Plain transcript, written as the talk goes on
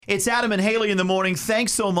It's Adam and Haley in the morning.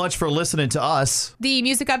 Thanks so much for listening to us. The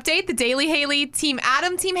music update, the Daily Haley, Team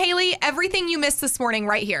Adam, Team Haley, everything you missed this morning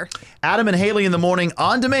right here. Adam and Haley in the morning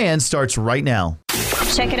on demand starts right now.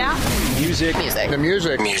 Check it out. Music. Music. The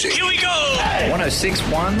music. Music. Here we go.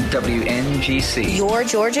 106.1 WNGC. Your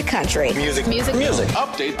Georgia country. Music. Music. Music.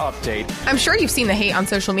 Update. I'm sure you've seen the hate on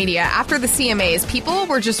social media. After the CMAs, people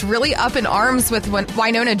were just really up in arms with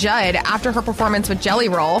Wynonna Judd after her performance with Jelly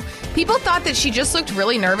Roll. People thought that she just looked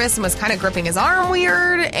really nervous and was kind of gripping his arm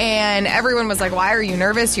weird. And everyone was like, why are you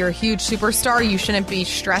nervous? You're a huge superstar. You shouldn't be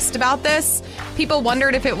stressed about this. People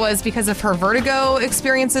wondered if it was because of her vertigo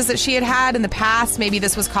experiences that she had in the past. Maybe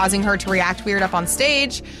this was causing her to react weird up on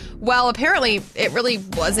stage. Well, apparently, it really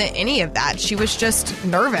wasn't any of that. She was just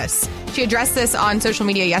nervous. She addressed this on social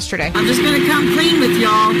media yesterday. I'm just going to come clean with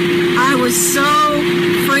y'all. I was so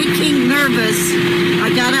freaking nervous.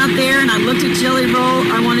 I got out there and I looked at Jelly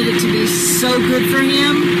Roll. I wanted it to be so good for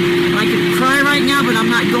him. I could cry right now, but I'm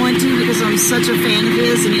not going to because I'm such a fan of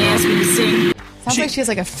his and he asked me to sing. Sounds like she has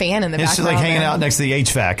like a fan in the background. She's like hanging out next to the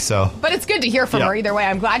HVAC, so. But it's good to hear from her either way.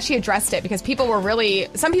 I'm glad she addressed it because some people were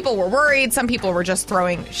worried. Some people were just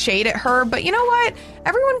throwing shade at her. But you know what?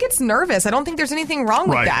 Everyone gets nervous. I don't think there's anything wrong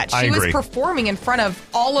with that. She was performing in front of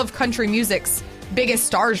all of country music's biggest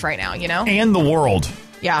stars right now, you know? And the world.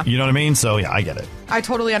 Yeah. You know what I mean? So, yeah, I get it. I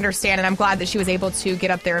totally understand, and I'm glad that she was able to get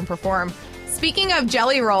up there and perform. Speaking of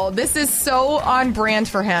Jelly Roll, this is so on brand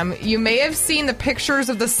for him. You may have seen the pictures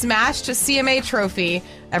of the smashed CMA trophy.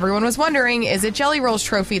 Everyone was wondering, is it Jelly Roll's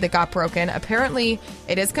trophy that got broken? Apparently,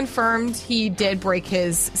 it is confirmed he did break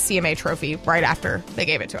his CMA trophy right after they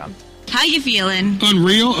gave it to him. How you feeling?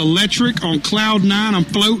 Unreal, electric, on cloud nine. I'm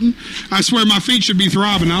floating. I swear my feet should be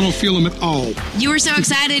throbbing. I don't feel them at all. You were so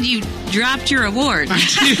excited you dropped your award.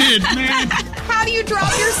 I did, man. How do you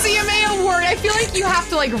drop your CMA award? I feel like you have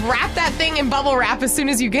to wrap that thing in bubble wrap as soon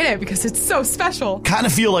as you get it because it's so special. Kind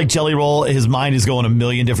of feel like Jelly Roll, his mind is going a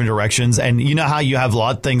million different directions. And you know how you have a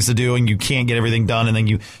lot of things to do and you can't get everything done and then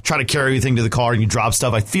you try to carry everything to the car and you drop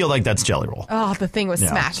stuff. I feel like that's Jelly Roll. Oh, the thing was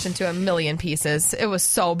smashed into a million pieces. It was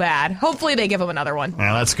so bad. Hopefully they give him another one.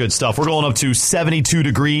 Yeah, that's good stuff. We're going up to 72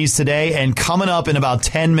 degrees today and coming up in about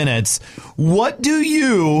 10 minutes. What do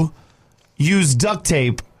you use duct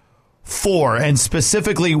tape for? And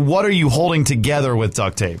specifically, what are you holding together with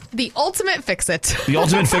duct tape? The ultimate fix-it. The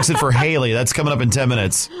ultimate fix-it for Haley. That's coming up in 10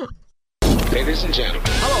 minutes. Ladies and gentlemen.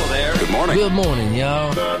 Hello there. Good morning. Good morning,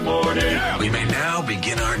 y'all. Good morning. We may now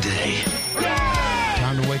begin our day.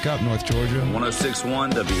 Time to wake up, North Georgia.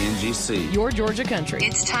 106.1 WNGC. Your Georgia country.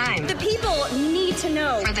 It's time. The people need to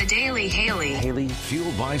know. For the Daily Haley. Haley.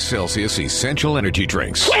 Fueled by Celsius Essential Energy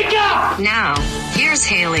Drinks. Wake up! Now, here's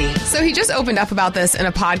Haley. So he just opened up about this in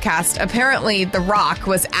a podcast. Apparently, The Rock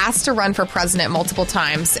was asked to run for president multiple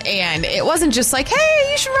times, and it wasn't just like,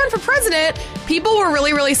 hey, you should run for president. People were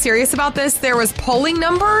really, really serious about this. There was polling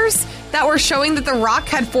numbers that were showing that The Rock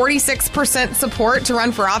had 46% support to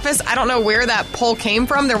run for office. I don't know where that poll came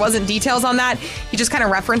from. There wasn't details on that. He just kind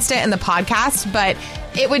of referenced it in the podcast, but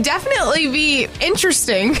it would definitely be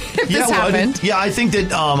interesting if this happened. Yeah, I think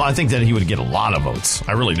that he would get a lot of votes.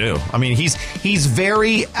 I really do. I mean, he's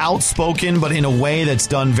very outspoken, but in a way that's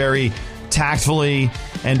done very tactfully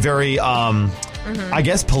and very I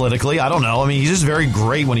guess politically. I don't know. I mean, he's just very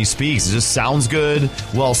great when he speaks. It just sounds good,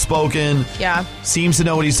 well-spoken. Yeah. Seems to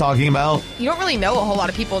know what he's talking about. You don't really know a whole lot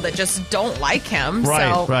of people that just don't like him.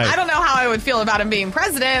 Right, so I don't know how I would feel about him being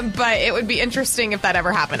president, but it would be interesting if that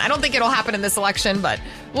ever happened. I don't think it'll happen in this election, but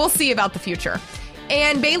we'll see about the future.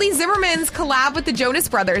 And Bailey Zimmerman's collab with the Jonas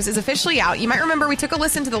Brothers is officially out. You might remember we took a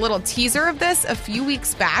listen to the little teaser of this a few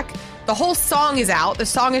weeks back. The whole song is out. The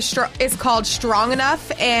song is called Strong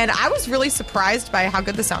Enough, and I was really surprised by how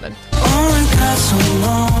good this sounded. Only got so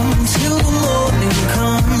long till the morning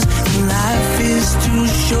comes. Life is too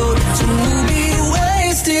short to be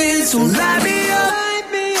wasted. So light me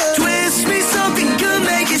up, twist me something good,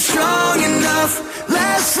 make it strong enough,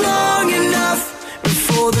 last long enough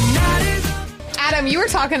before the night is. Adam, you were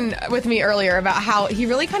talking with me earlier about how he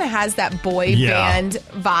really kind of has that boy band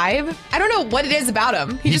vibe. I don't know what it is about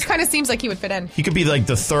him. He just kind of seems like he would fit in. He could be like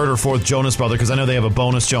the third or fourth Jonas brother because I know they have a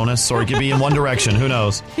bonus Jonas, or he could be in One Direction. Who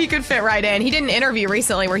knows? He could fit right in. He did an interview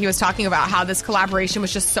recently where he was talking about how this collaboration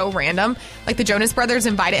was just so random. Like the Jonas Brothers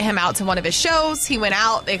invited him out to one of his shows. He went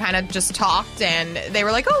out. They kind of just talked, and they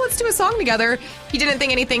were like, oh, let's do a song together. He didn't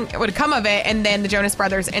think anything would come of it, and then the Jonas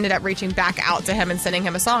Brothers ended up reaching back out to him and sending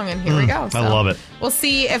him a song, and here we go. I love it. We'll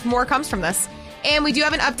see if more comes from this. And we do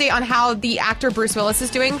have an update on how the actor Bruce Willis is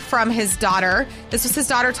doing from his daughter. This was his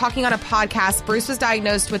daughter talking on a podcast. Bruce was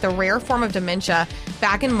diagnosed with a rare form of dementia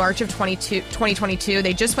back in March of 2022.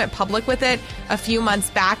 They just went public with it a few months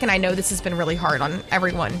back, and I know this has been really hard on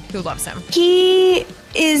everyone who loves him. He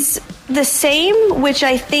is the same, which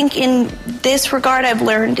I think in this regard I've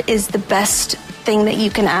learned is the best thing that you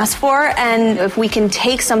can ask for. And if we can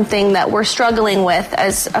take something that we're struggling with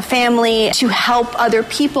as a family to help other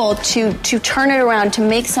people to turn it around, to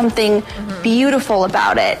make something beautiful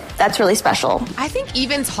about it, that's really special. I think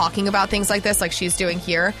even talking about things like this, like she's doing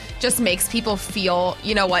here, just makes people feel,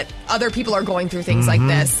 you know what, other people are going through things like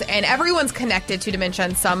this. And everyone's connected to dementia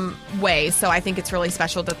in some way. So I think it's really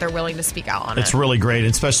special that they're willing to speak out on it. It's really great,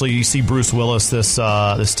 especially you see Bruce Willis this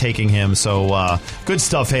taking him. So good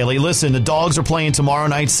stuff, Haley. Listen, the Dogs are playing tomorrow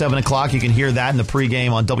night, 7 o'clock. You can hear that in the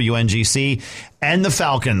pregame on WNGC. And the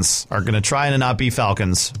Falcons are going to try to not be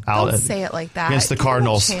Falcons. Don't say it like that. Against the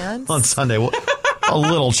Cardinals on Sunday. A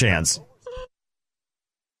little chance.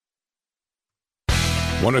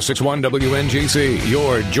 106.1 WNGC,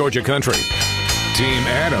 your Georgia country. Team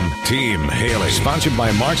Adam, Team Haley. Sponsored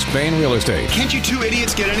by Mark Spain Real Estate. Can't you two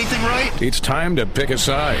idiots get anything right? It's time to pick a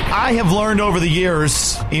side. I have learned over the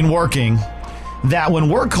years in working that when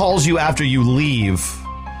work calls you after you leave,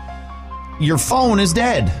 your phone is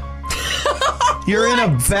dead. You're in a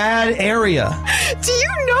bad area. Do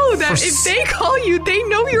you know that if they call you, they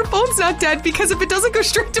know your phone's not dead, because if it doesn't go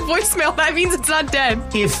straight to voicemail, that means it's not dead.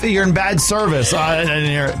 If you're in bad service,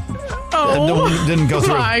 didn't go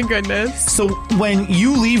through. My goodness. So when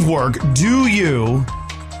you leave work, do you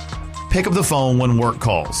pick up the phone when work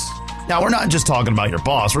calls? Now, we're not just talking about your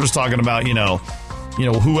boss. We're just talking about,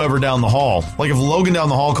 whoever down the hall. Like if Logan down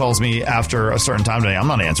the hall calls me after a certain time today, I'm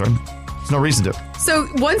not answering. There's no reason to. So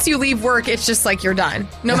once you leave work, it's just like you're done.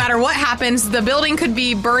 No matter what happens, the building could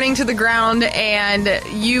be burning to the ground and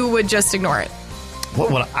you would just ignore it.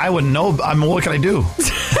 What I wouldn't know. What can I do?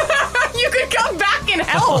 You could come back and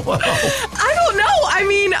help. I don't know. I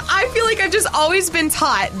mean, I feel like I've just always been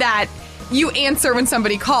taught that you answer when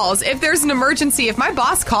somebody calls. If there's an emergency, if my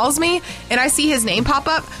boss calls me and I see his name pop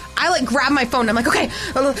up, I grab my phone and I'm like, okay,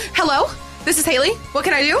 hello? This is Haley. What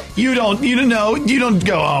can I do? You don't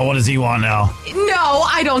go, oh, what does he want now? No,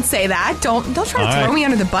 I don't say that. Don't try to throw me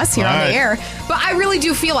under the bus here on the air. But I really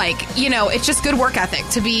do feel like, it's just good work ethic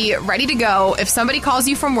to be ready to go. If somebody calls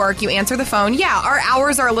you from work, you answer the phone. Yeah, our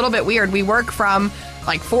hours are a little bit weird. We work from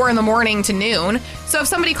 4 in the morning to noon. So if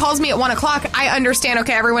somebody calls me at 1 o'clock, I understand,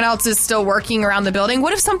 okay, everyone else is still working around the building.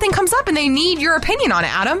 What if something comes up and they need your opinion on it,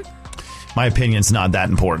 Adam? My opinion's not that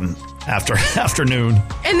important. After afternoon.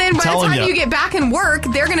 And then by the time you get back in work,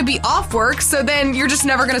 they're going to be off work, so then you're just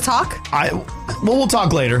never going to talk? We'll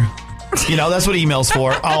talk later. That's what email's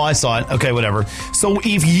for. Oh, I saw it. Okay, whatever. So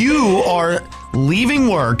if you are leaving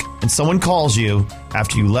work and someone calls you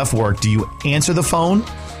after you left work, do you answer the phone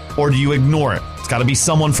or do you ignore it? It's got to be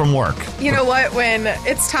someone from work. You know what? When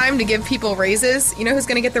it's time to give people raises, you know who's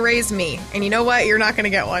going to get the raise? Me. And you know what? You're not going to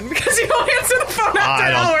get one because you don't answer the phone after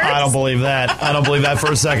hours. I don't believe that. I don't believe that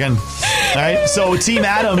for a second. All right. So Team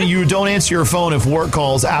Adam, you don't answer your phone if work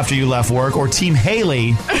calls after you left work. Or Team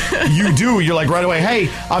Haley, you do. You're like right away, hey,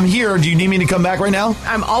 I'm here. Do you need me to come back right now?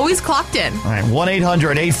 I'm always clocked in. All right.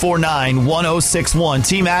 1-800-849-1061.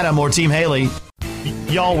 Team Adam or Team Haley.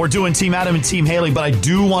 Y'all, we're doing Team Adam and Team Haley, but I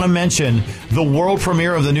do want to mention the world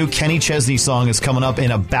premiere of the new Kenny Chesney song is coming up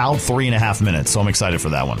in about 3.5 minutes, so I'm excited for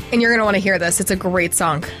that one. And you're going to want to hear this. It's a great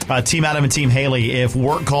song. Team Adam and Team Haley, if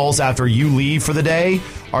work calls after you leave for the day,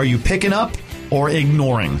 are you picking up or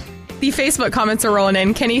ignoring? The Facebook comments are rolling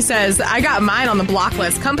in. Kenny says, I got mine on the block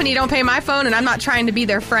list. Company don't pay my phone, and I'm not trying to be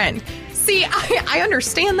their friend. See, I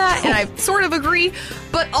understand that, and I sort of agree.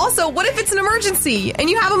 But also, what if it's an emergency and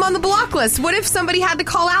you have them on the block list? What if somebody had to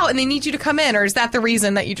call out and they need you to come in? Or is that the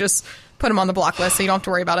reason that you just put them on the block list so you don't have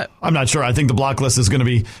to worry about it? I'm not sure. I think the block list is going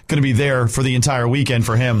to be there for the entire weekend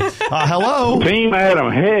for him. Hello? Team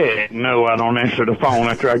Adam, heck no, I don't answer the phone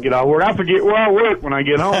after I get off work. I forget where I work when I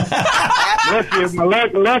get home.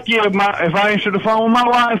 lucky if I answer the phone, my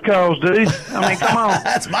wife calls, dude. I mean, come on.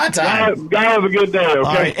 That's my time. Gotta have a good day, okay?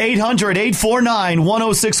 All right,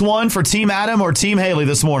 800-849-1061 for Team Adam or Team Haley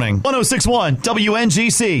this morning. 1061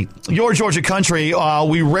 WNGC, your Georgia country.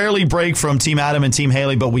 We rarely break from Team Adam and Team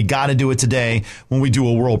Haley, but we got to do it today when we do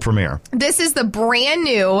a world premiere. This is the brand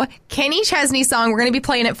new Kenny Chesney song. We're going to be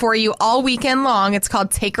playing it for you all weekend long. It's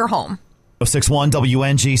called Take Her Home. 1061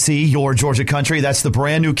 WNGC, your Georgia country. That's the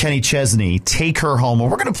brand new Kenny Chesney, Take Her Home.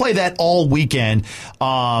 And we're going to play that all weekend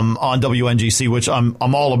on WNGC, which I'm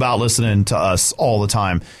all about listening to us all the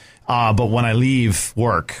time. But when I leave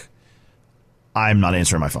work, I'm not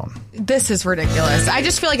answering my phone. This is ridiculous. I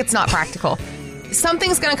just feel like it's not practical.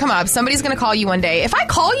 Something's going to come up. Somebody's going to call you one day. If I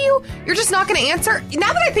call you, you're just not going to answer.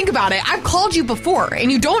 Now that I think about it, I've called you before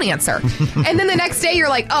and you don't answer. And then the next day you're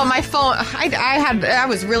like, oh, my phone, I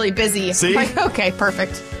was really busy. See? Like, okay,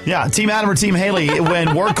 perfect. Yeah, Team Adam or Team Haley,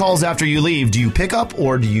 when work calls after you leave, do you pick up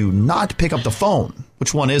or do you not pick up the phone?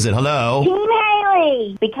 Which one is it? Hello? Team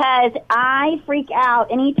Haley, because I freak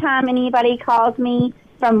out anytime anybody calls me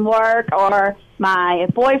from work or my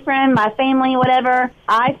boyfriend, my family, whatever.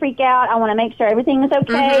 I freak out. I want to make sure everything is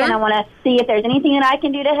okay, and I want to see if there's anything that I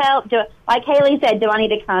can do to help. Like Haley said, do I need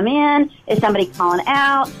to come in? Is somebody calling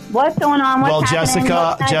out? What's going on? What's happening?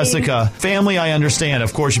 Jessica, family, I understand.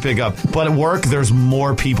 Of course you pick up. But at work, there's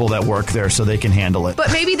more people that work there, so they can handle it.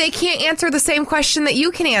 But maybe they can't answer the same question that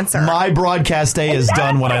you can answer. My broadcast day is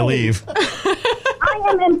done when I leave. I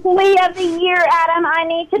am Employee of the Year, Adam. I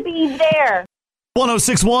need to be there.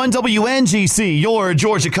 1061 WNGC, your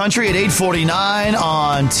Georgia Country at 8:49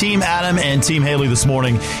 on Team Adam and Team Haley this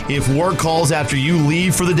morning. If work calls after you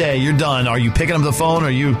leave for the day, you're done. Are you picking up the phone or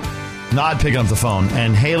are you not picking up the phone?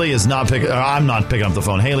 And Haley is not picking I'm not picking up the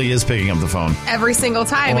phone. Haley is picking up the phone. Every single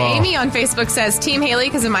time. Whoa. Amy on Facebook says, Team Haley,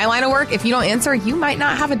 because in my line of work, if you don't answer, you might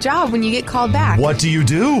not have a job when you get called back. What do you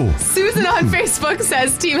do? Susan on Facebook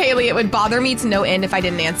says, Team Haley, it would bother me to no end if I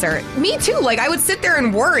didn't answer. Me too. Like, I would sit there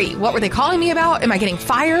and worry. What were they calling me about? Am I getting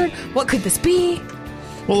fired? What could this be?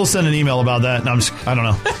 Well, we'll send an email about that. No, I don't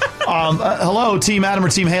know. Hello, Team Adam or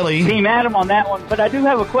Team Haley? Team Adam on that one, but I do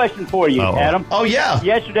have a question for you, Adam. Oh, yeah.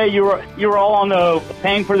 Yesterday you were all on the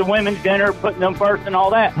paying for the women's dinner, putting them first and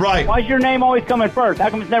all that. Right. Why is your name always coming first?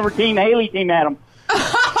 How come it's never Team Haley, Team Adam?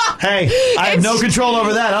 Hey, I have no control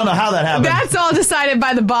over that. I don't know how that happened. That's all decided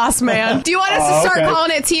by the boss, man. Do you want us to start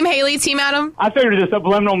calling it Team Haley, Team Adam? I figured it's a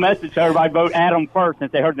subliminal message so everybody vote Adam first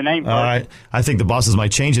since they heard the name first. All right. I think the bosses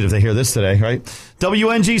might change it if they hear this today, right?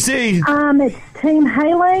 WNGC. It's Team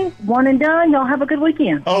Haley. One and done. Y'all have a good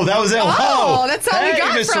weekend. Oh, that was it. Oh, that's all we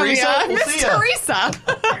got Miss from Teresa. you. We'll Miss see ya. Teresa.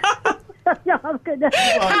 Y'all have a good day.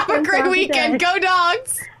 Have a great weekend. Go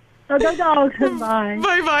Dogs. Go Dogs. Bye.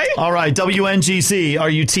 Bye-bye. All right, WNGC, are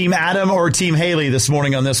you Team Adam or Team Haley this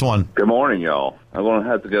morning on this one? Good morning, y'all. I'm going to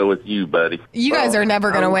have to go with you, buddy. You guys are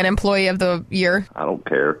never going to win Employee of the Year. I don't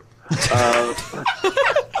care.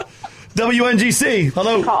 WNGC,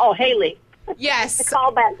 hello. Call Haley. Yes. The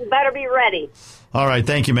callback. You better be ready. All right,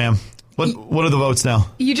 thank you, ma'am. What are the votes now?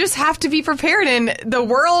 You just have to be prepared, and the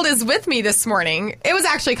world is with me this morning. It was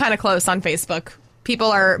actually kind of close on Facebook.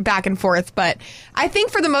 People are back and forth, but I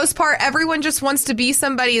think for the most part, everyone just wants to be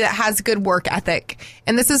somebody that has good work ethic.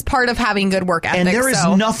 And this is part of having good work ethic. And there is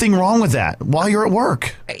nothing wrong with that while you're at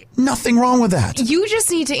work. Nothing wrong with that. You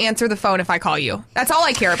just need to answer the phone if I call you. That's all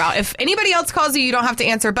I care about. If anybody else calls you, you don't have to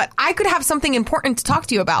answer, but I could have something important to talk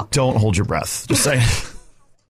to you about. Don't hold your breath. Just say